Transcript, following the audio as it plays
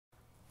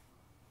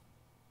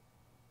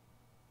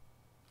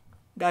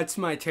That's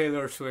my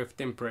Taylor Swift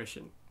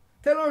impression.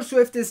 Taylor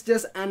Swift is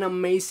just an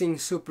amazing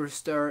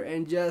superstar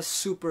and just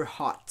super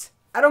hot.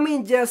 I don't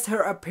mean just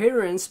her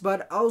appearance,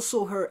 but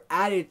also her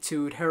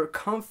attitude, her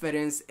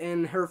confidence,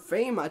 and her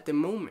fame at the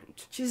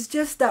moment. She's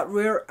just that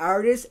rare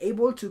artist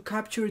able to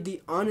capture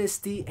the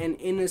honesty and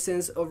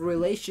innocence of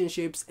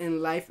relationships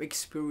and life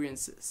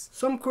experiences.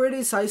 Some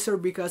criticize her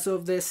because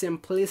of the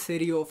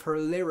simplicity of her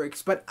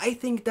lyrics, but I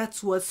think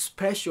that's what's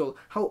special,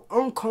 how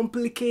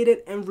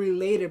uncomplicated and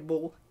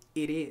relatable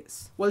it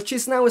is. Well,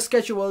 she's now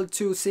scheduled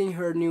to sing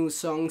her new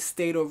song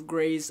State of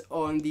Grace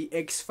on the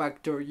X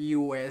Factor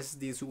US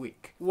this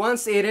week.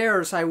 Once it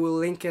airs, I will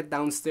link it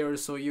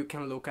downstairs so you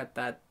can look at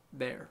that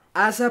there.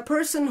 As a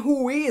person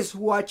who is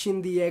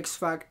watching the X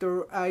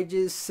Factor, I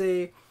just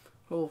say,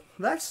 oh,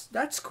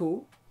 that's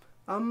cool.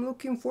 I'm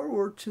looking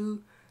forward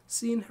to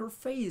seeing her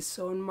face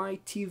on my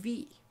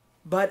TV.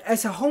 But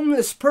as a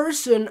homeless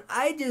person,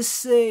 I just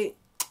say,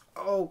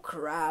 oh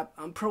crap,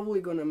 I'm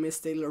probably gonna miss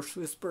Taylor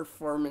Swift's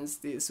performance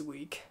this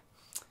week.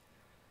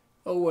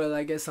 Oh well,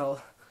 I guess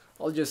I'll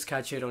just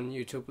catch it on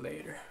YouTube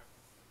later.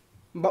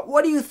 But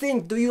what do you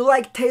think? Do you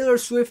like Taylor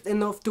Swift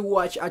enough to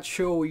watch a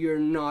show you're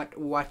not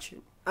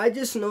watching? I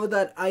just know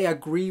that I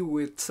agree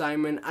with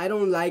Simon. I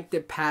don't like the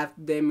path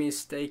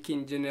Demi's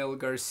taking Janelle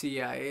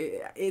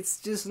Garcia. It's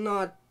just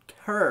not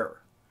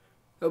her.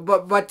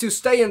 But to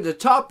stay on the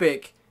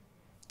topic,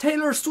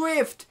 Taylor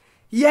Swift,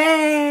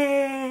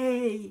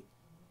 yay!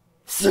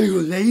 See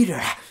you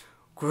later,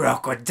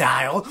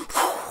 crocodile.